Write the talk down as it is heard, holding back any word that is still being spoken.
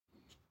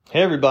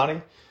Hey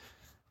everybody,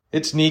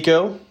 it's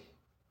Nico,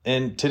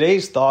 and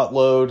today's thought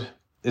load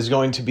is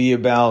going to be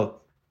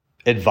about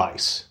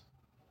advice.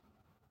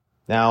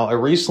 Now, I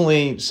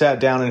recently sat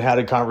down and had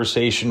a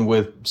conversation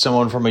with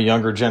someone from a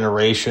younger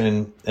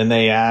generation, and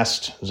they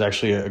asked, it was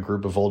actually a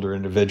group of older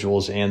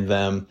individuals and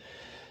them,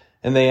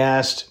 and they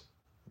asked,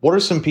 what are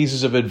some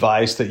pieces of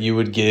advice that you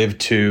would give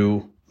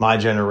to my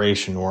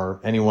generation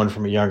or anyone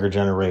from a younger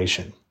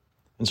generation?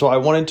 And so I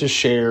wanted to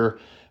share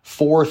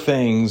 4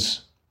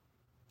 things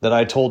that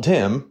I told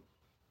him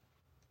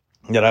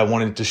that I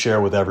wanted to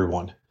share with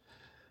everyone.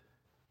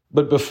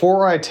 But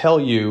before I tell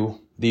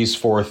you these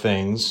 4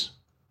 things,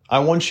 I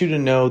want you to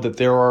know that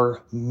there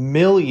are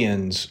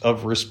millions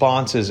of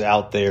responses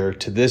out there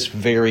to this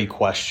very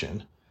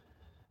question.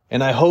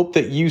 And I hope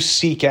that you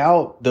seek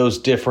out those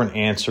different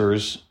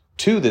answers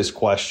to this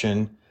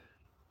question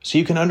so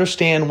you can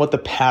understand what the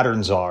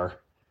patterns are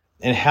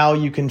and how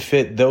you can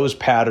fit those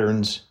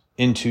patterns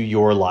into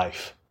your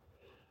life.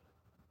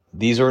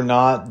 These are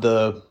not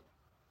the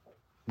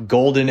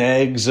golden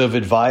eggs of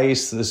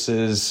advice. This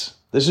is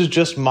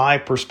just my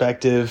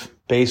perspective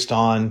based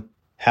on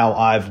how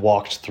I've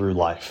walked through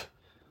life.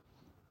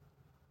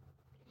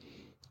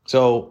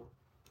 So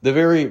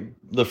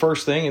the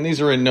first thing, and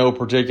these are in no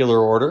particular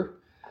order,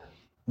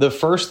 the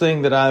first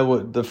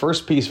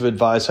piece of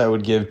advice I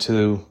would give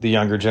to the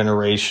younger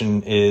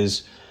generation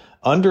is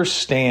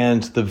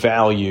understand the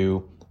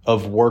value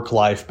of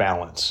work-life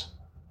balance.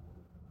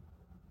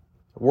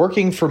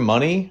 Working for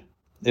money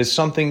is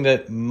something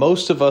that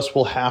most of us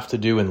will have to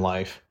do in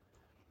life.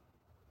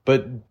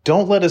 But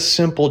don't let a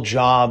simple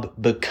job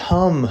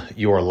become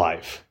your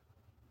life,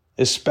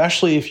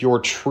 especially if your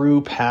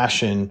true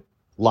passion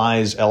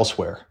lies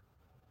elsewhere.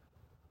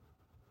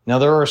 Now,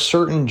 there are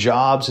certain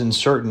jobs in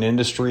certain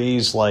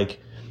industries like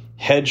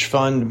hedge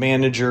fund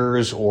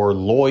managers or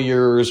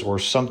lawyers or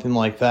something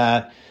like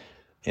that.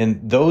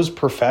 And those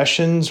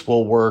professions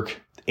will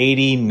work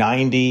 80,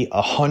 90,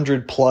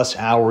 100 plus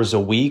hours a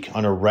week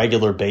on a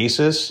regular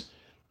basis.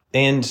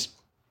 And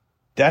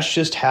that's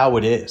just how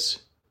it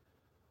is.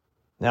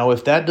 Now,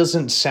 if that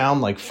doesn't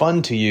sound like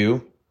fun to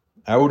you,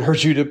 I would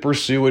urge you to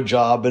pursue a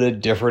job in a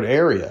different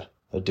area,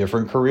 a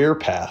different career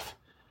path.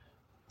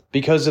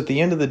 Because at the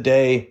end of the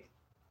day,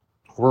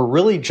 we're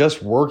really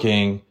just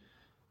working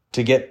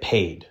to get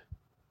paid.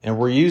 And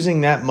we're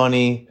using that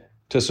money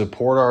to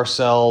support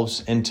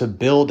ourselves and to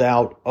build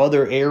out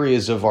other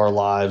areas of our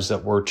lives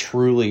that we're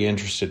truly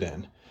interested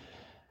in.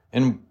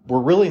 And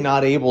we're really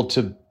not able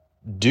to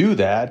do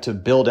that, to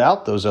build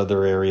out those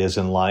other areas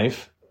in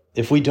life,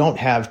 if we don't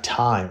have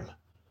time.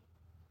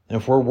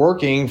 And if we're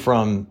working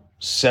from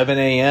 7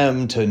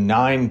 a.m. to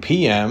 9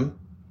 p.m.,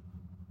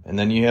 and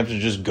then you have to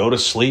just go to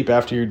sleep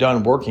after you're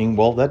done working,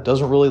 well, that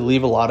doesn't really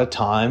leave a lot of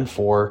time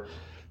for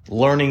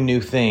learning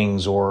new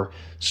things or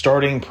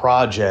starting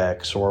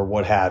projects or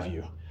what have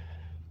you.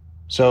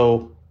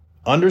 So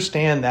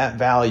understand that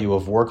value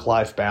of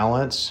work-life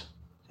balance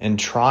and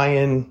try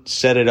and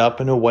set it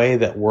up in a way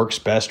that works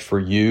best for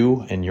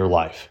you and your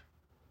life.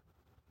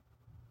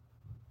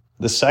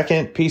 The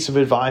second piece of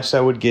advice I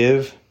would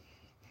give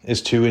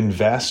is to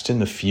invest in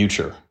the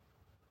future.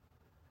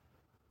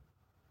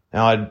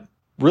 Now, I'd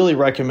really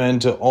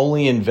recommend to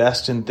only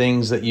invest in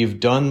things that you've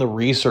done the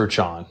research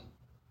on.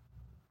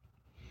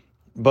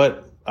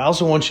 But I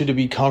also want you to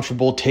be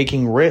comfortable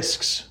taking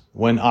risks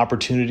when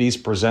opportunities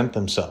present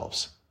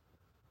themselves.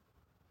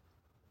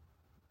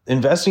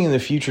 Investing in the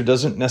future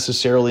doesn't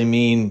necessarily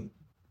mean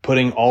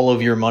putting all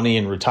of your money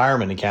in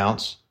retirement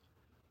accounts.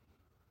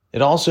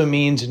 It also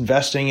means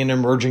investing in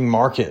emerging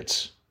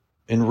markets,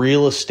 in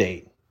real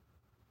estate,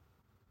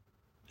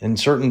 and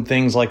certain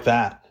things like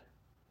that.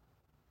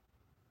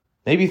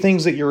 Maybe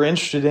things that you're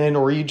interested in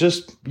or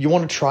you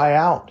want to try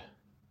out.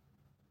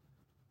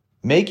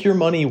 Make your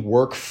money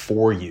work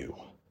for you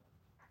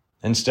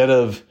instead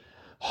of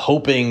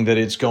hoping that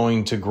it's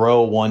going to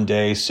grow one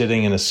day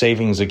sitting in a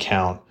savings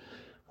account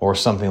or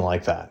something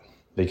like that,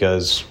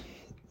 because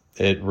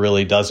it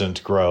really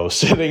doesn't grow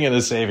sitting in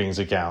a savings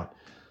account.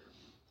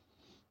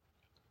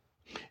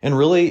 And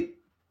really,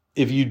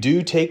 if you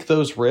do take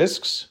those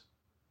risks,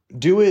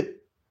 do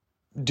it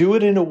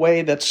in a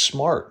way that's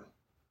smart.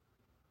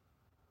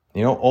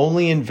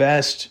 Only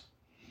invest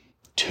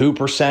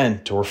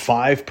 2% or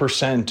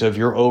 5% of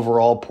your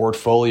overall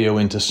portfolio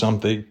into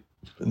something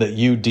that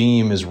you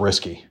deem is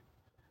risky.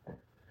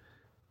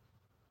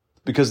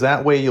 Because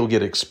that way you'll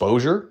get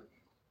exposure.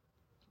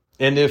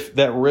 And if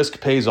that risk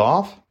pays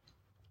off,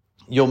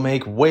 you'll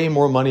make way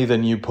more money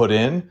than you put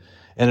in,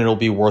 and it'll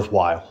be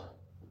worthwhile.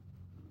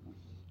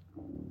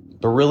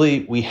 But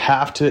really, we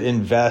have to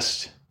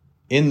invest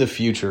in the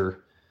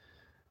future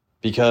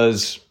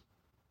because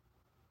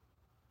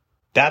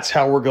that's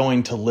how we're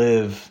going to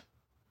live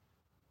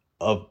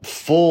a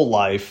full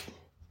life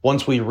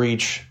once we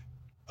reach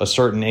a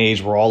certain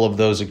age where all of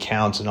those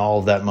accounts and all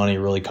of that money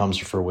really comes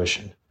to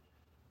fruition,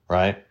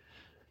 right?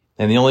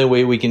 And the only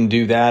way we can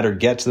do that or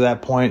get to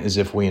that point is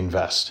if we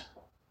invest.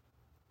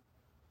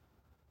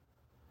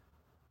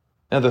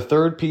 Now, the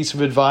third piece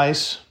of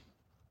advice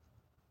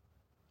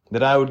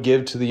that I would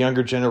give to the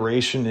younger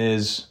generation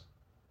is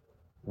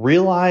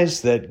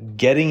realize that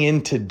getting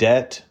into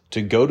debt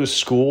to go to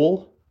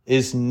school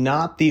is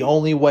not the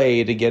only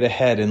way to get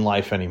ahead in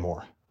life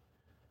anymore.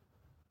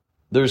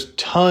 There's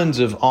tons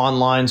of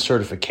online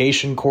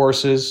certification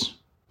courses.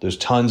 There's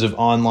tons of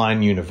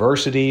online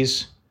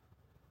universities.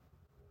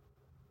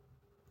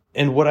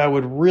 And what I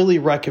would really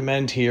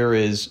recommend here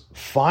is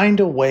find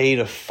a way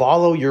to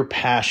follow your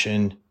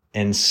passion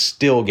and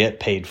still get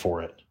paid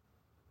for it.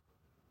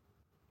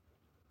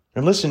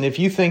 And listen, if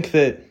you think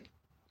that,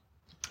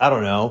 I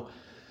don't know,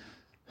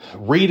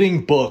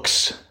 reading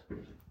books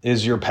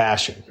is your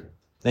passion,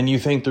 and you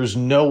think there's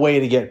no way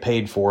to get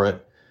paid for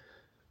it,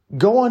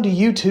 go onto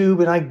YouTube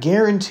and I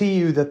guarantee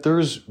you that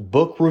there's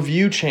book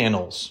review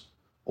channels,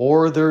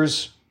 or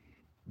there's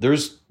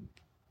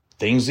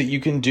things that you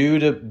can do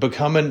to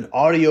become an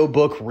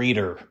audiobook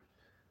reader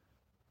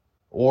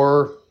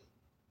or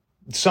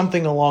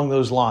something along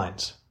those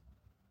lines.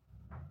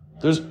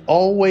 There's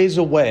always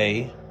a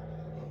way,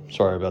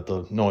 sorry about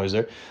the noise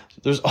there.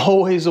 There's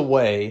always a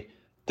way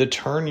to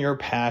turn your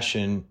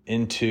passion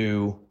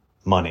into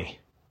money.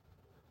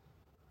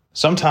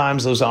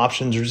 Sometimes those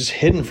options are just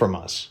hidden from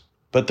us,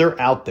 but they're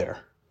out there.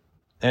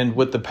 And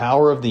with the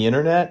power of the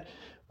internet,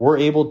 we're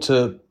able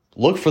to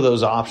look for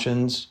those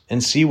options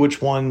and see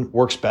which one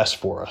works best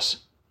for us.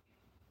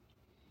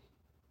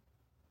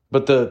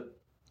 But the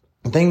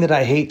thing that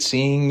I hate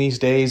seeing these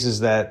days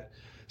is that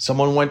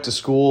someone went to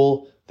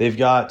school, they've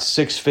got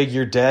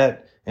six-figure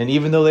debt, and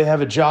even though they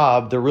have a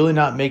job, they're really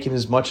not making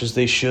as much as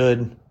they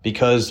should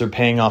because they're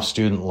paying off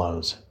student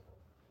loans.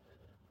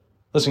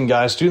 Listen,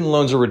 guys, student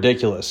loans are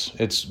ridiculous.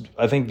 It's,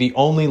 I think, the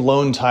only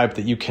loan type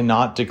that you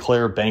cannot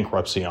declare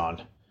bankruptcy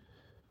on.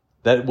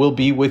 That will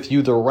be with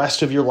you the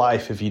rest of your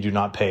life if you do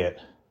not pay it.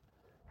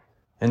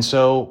 And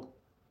so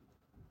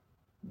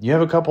you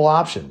have a couple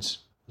options.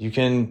 You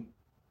can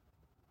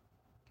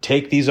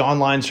take these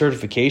online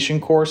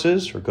certification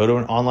courses or go to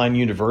an online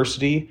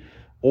university,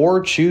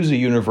 or choose a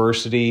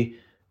university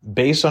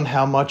based on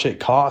how much it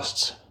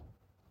costs.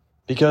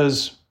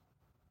 Because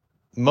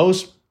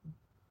most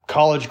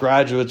college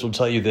graduates will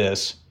tell you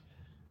this: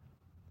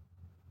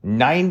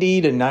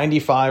 90 to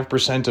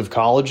 95% of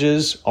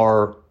colleges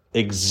are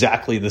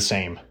exactly the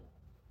same.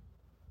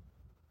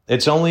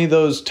 It's only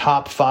those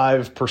top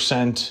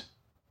 5%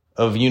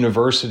 of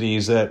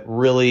universities that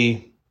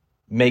really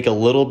make a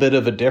little bit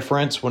of a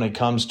difference when it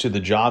comes to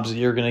the jobs that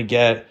you're going to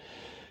get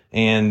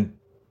and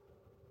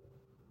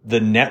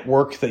the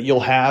network that you'll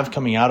have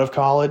coming out of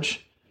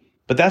college.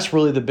 But that's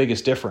really the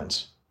biggest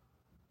difference.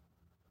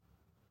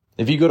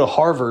 If you go to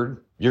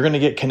Harvard, you're going to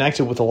get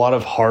connected with a lot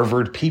of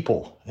Harvard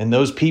people, and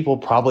those people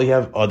probably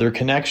have other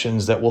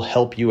connections that will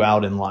help you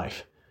out in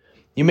life.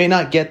 You may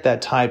not get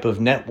that type of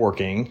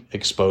networking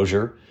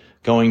exposure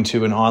going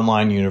to an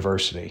online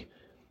university,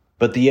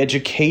 but the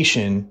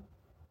education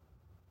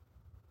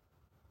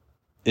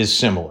is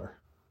similar.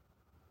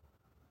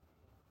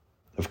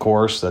 Of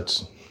course,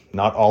 that's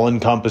not all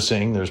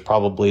encompassing. There's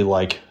probably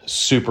like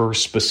super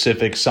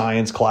specific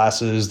science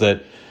classes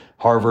that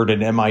Harvard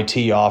and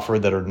MIT offer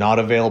that are not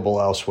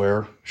available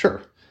elsewhere.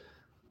 Sure.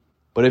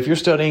 But if you're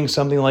studying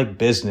something like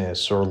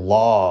business or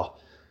law,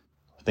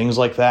 things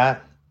like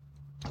that,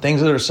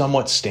 things that are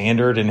somewhat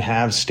standard and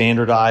have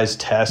standardized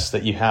tests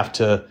that you have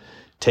to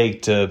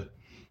take to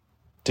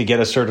get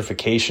a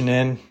certification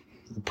in,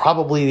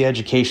 probably the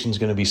education is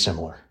going to be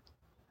similar.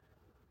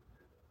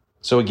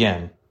 So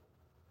again,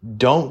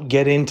 don't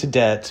get into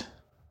debt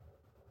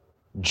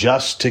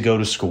just to go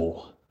to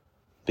school,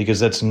 because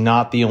that's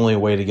not the only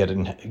way to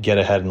get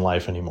ahead in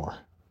life anymore.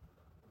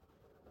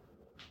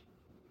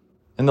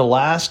 And the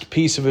last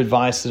piece of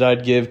advice that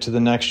I'd give to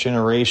the next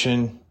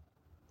generation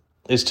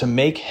is to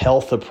make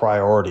health a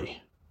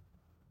priority.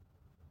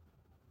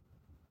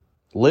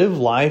 Live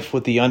life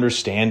with the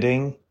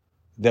understanding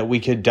that we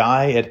could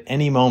die at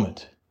any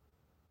moment,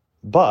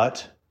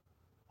 but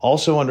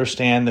also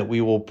understand that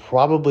we will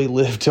probably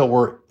live till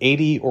we're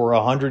 80 or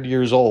 100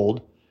 years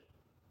old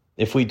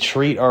if we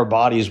treat our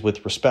bodies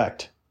with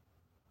respect.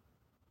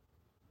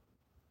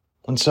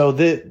 And so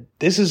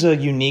this is a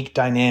unique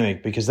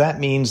dynamic, because that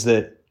means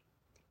that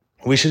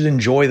we should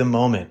enjoy the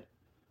moment.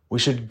 We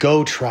should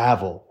go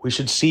travel. We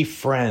should see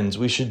friends.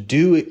 We should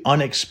do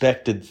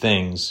unexpected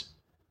things.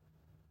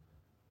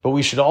 But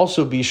we should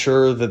also be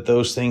sure that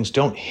those things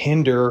don't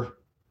hinder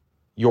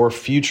your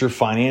future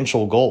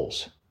financial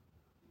goals.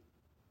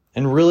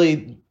 And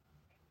really,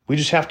 we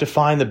just have to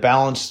find the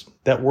balance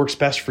that works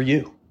best for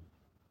you.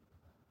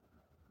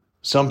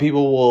 Some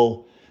people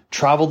will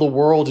travel the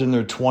world in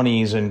their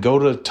 20s and go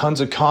to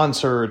tons of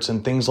concerts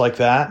and things like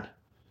that.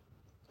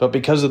 But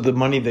because of the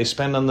money they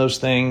spend on those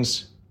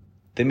things,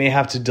 they may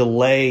have to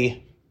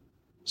delay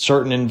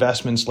certain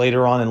investments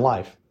later on in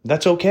life.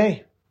 That's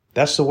okay.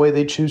 That's the way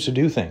they choose to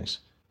do things.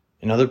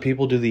 And other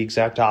people do the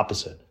exact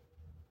opposite.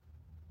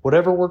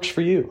 Whatever works for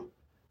you.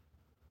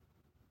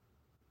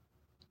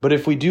 But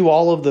if we do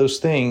all of those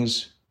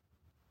things,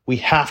 we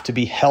have to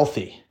be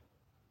healthy.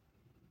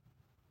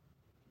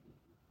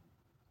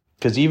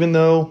 Because even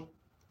though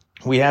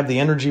We have the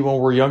energy when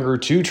we're younger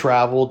to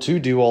travel, to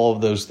do all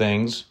of those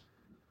things.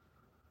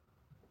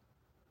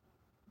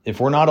 If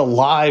we're not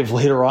alive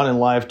later on in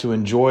life to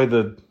enjoy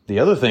the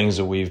other things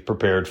that we've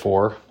prepared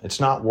for, it's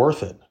not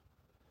worth it.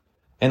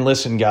 And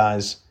listen,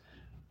 guys,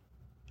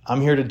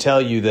 I'm here to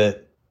tell you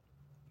that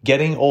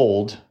getting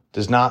old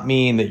does not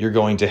mean that you're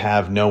going to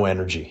have no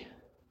energy.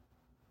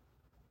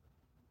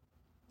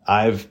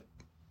 I've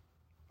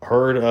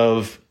heard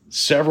of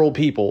several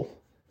people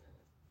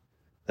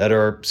that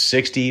are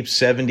 60,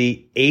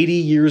 70, 80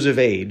 years of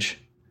age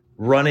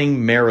running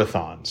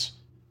marathons,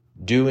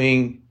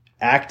 doing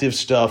active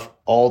stuff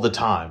all the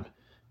time,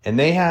 and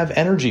they have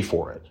energy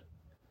for it.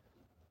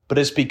 But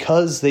it's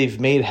because they've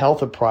made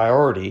health a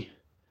priority.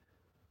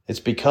 It's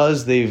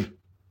because they've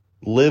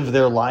lived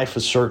their life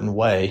a certain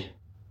way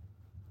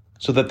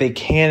so that they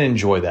can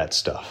enjoy that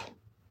stuff.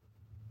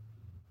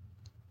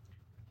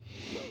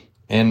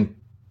 And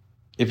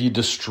if you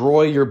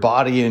destroy your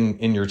body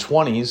in your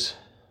 20s,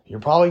 you're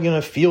probably going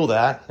to feel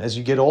that as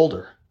you get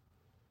older.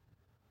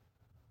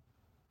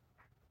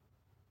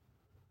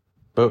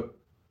 But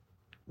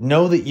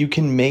know that you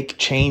can make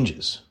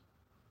changes,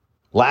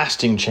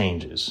 lasting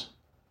changes,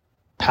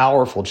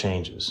 powerful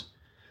changes.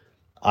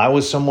 I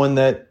was someone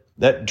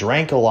that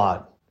drank a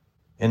lot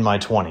in my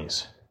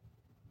 20s,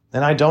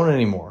 and I don't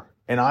anymore.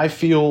 And I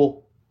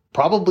feel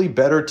probably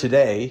better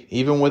today,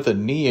 even with a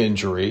knee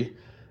injury,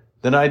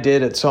 than I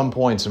did at some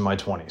points in my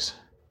 20s.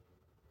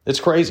 It's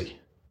crazy.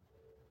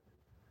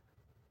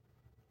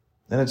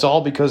 And it's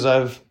all because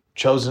I've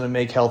chosen to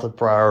make health a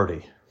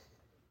priority.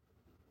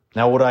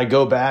 Now, would I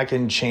go back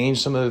and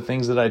change some of the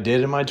things that I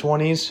did in my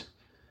 20s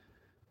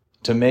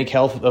to make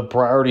health a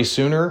priority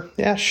sooner?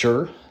 Yeah,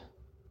 sure.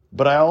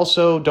 But I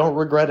also don't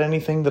regret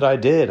anything that I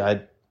did.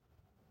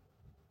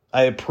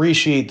 I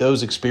appreciate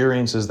those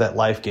experiences that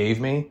life gave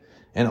me,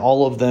 and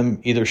all of them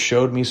either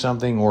showed me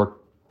something or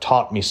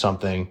taught me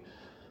something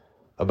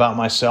about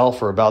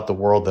myself or about the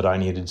world that I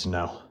needed to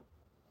know.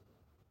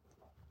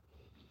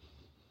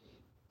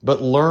 But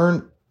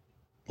learn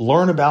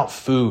about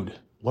food.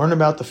 Learn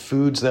about the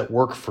foods that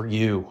work for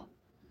you.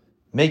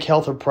 Make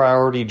health a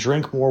priority.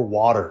 Drink more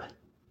water.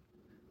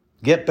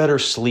 Get better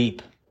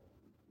sleep.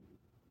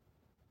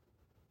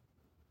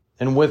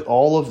 And with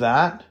all of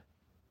that,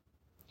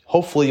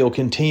 hopefully you'll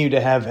continue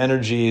to have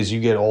energy as you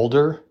get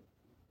older,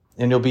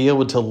 and you'll be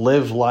able to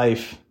live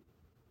life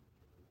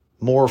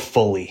more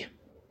fully.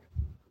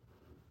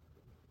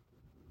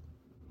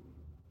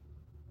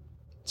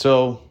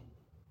 So,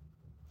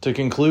 to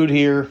conclude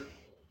here,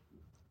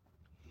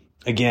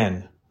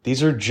 again,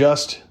 these are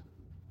just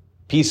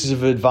pieces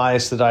of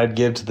advice that I'd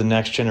give to the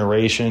next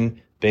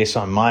generation based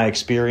on my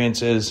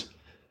experiences.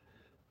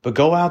 But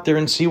go out there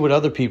and see what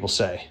other people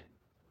say.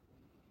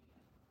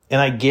 And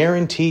I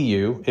guarantee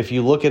you, if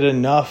you look at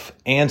enough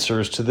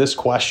answers to this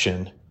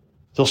question,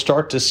 you'll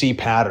start to see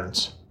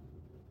patterns.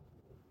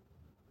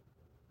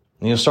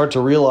 And you'll start to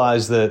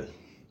realize that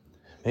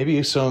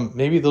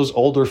maybe those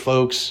older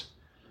folks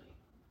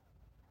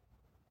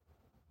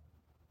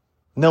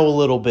know a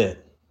little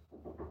bit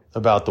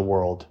about the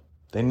world.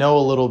 They know a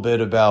little bit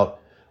about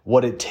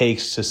what it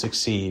takes to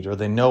succeed, or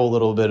they know a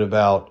little bit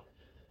about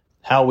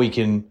how we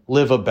can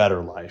live a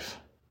better life.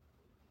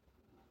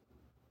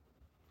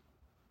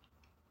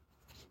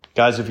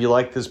 Guys, if you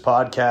like this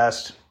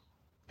podcast,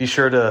 be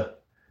sure to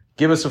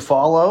give us a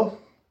follow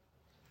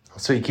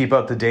so you keep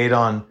up to date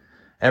on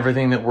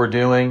everything that we're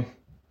doing.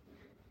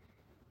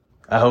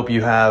 I hope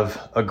you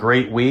have a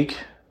great week.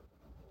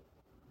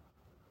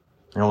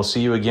 And we'll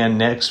see you again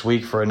next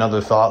week for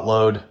another Thought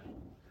Load.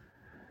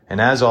 And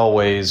as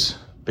always,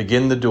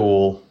 begin the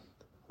duel,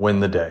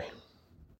 win the day.